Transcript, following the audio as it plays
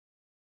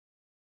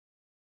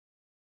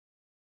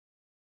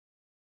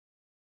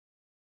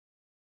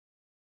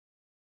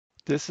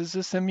This is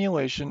a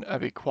simulation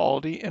of a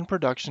quality and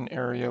production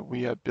area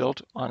we have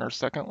built on our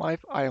Second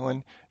Life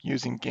island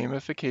using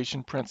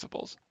gamification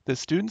principles. The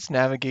students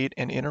navigate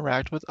and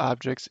interact with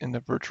objects in the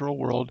virtual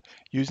world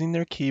using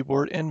their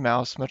keyboard and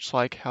mouse, much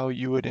like how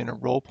you would in a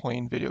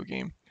role-playing video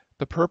game.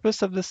 The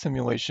purpose of the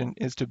simulation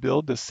is to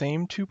build the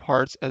same two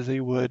parts as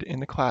they would in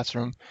the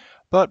classroom,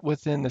 but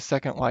within the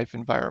Second Life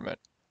environment.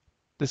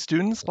 The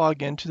students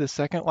log into the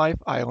Second Life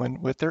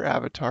island with their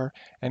avatar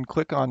and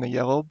click on the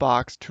yellow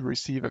box to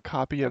receive a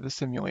copy of the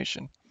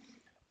simulation.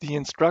 The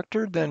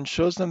instructor then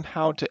shows them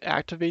how to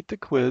activate the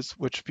quiz,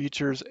 which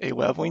features a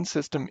leveling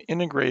system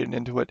integrated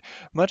into it,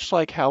 much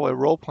like how a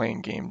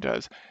role-playing game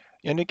does,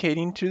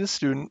 indicating to the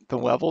student the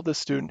level the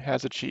student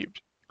has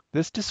achieved.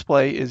 This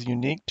display is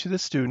unique to the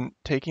student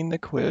taking the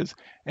quiz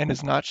and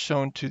is not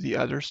shown to the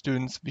other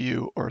students'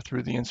 view or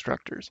through the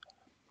instructors.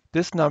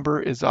 This number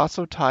is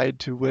also tied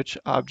to which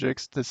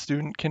objects the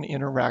student can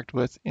interact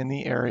with in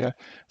the area,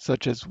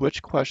 such as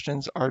which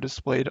questions are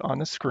displayed on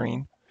the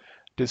screen,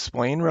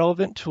 displaying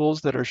relevant tools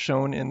that are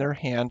shown in their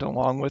hand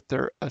along with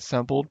their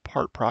assembled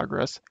part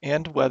progress,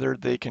 and whether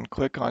they can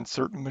click on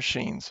certain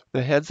machines.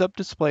 The heads-up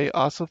display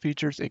also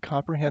features a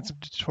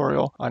comprehensive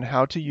tutorial on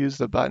how to use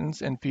the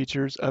buttons and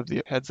features of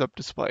the heads-up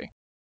display.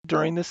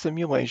 During the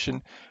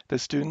simulation, the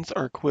students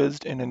are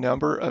quizzed in a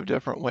number of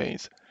different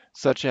ways,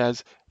 such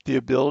as the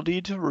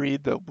ability to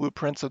read the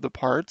blueprints of the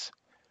parts,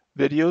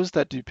 videos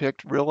that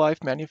depict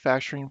real-life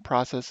manufacturing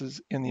processes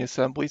in the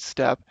assembly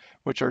step,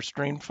 which are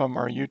streamed from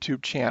our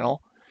YouTube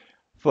channel,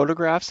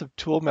 photographs of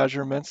tool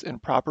measurements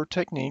and proper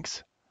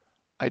techniques,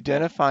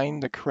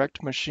 identifying the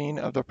correct machine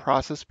of the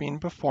process being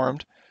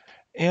performed,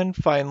 and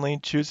finally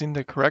choosing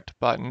the correct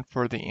button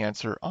for the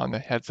answer on the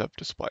heads-up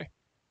display.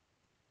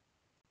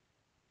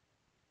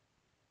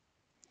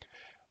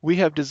 We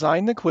have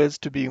designed the quiz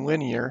to be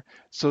linear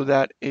so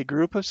that a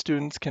group of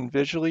students can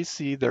visually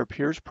see their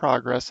peers'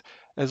 progress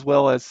as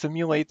well as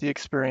simulate the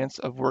experience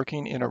of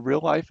working in a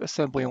real-life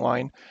assembly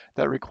line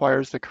that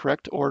requires the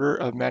correct order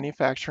of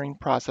manufacturing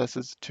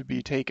processes to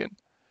be taken.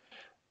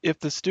 If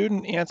the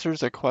student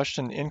answers a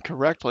question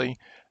incorrectly,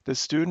 the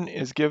student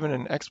is given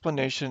an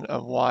explanation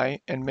of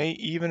why and may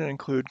even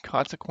include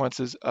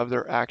consequences of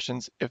their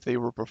actions if they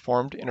were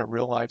performed in a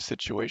real-life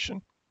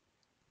situation.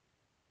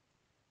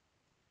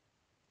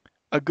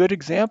 A good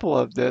example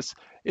of this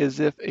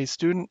is if a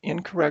student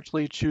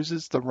incorrectly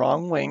chooses the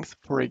wrong length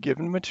for a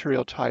given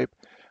material type,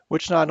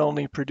 which not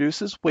only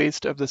produces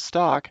waste of the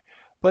stock,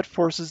 but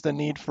forces the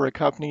need for a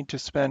company to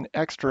spend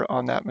extra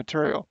on that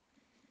material.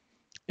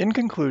 In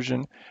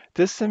conclusion,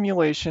 this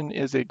simulation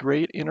is a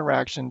great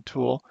interaction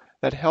tool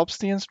that helps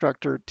the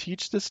instructor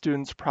teach the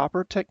students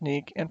proper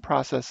technique and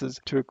processes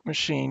to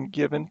machine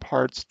given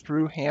parts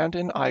through hand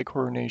and eye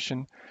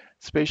coordination,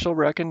 spatial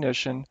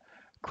recognition,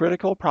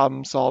 critical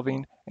problem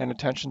solving, and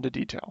attention to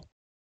detail.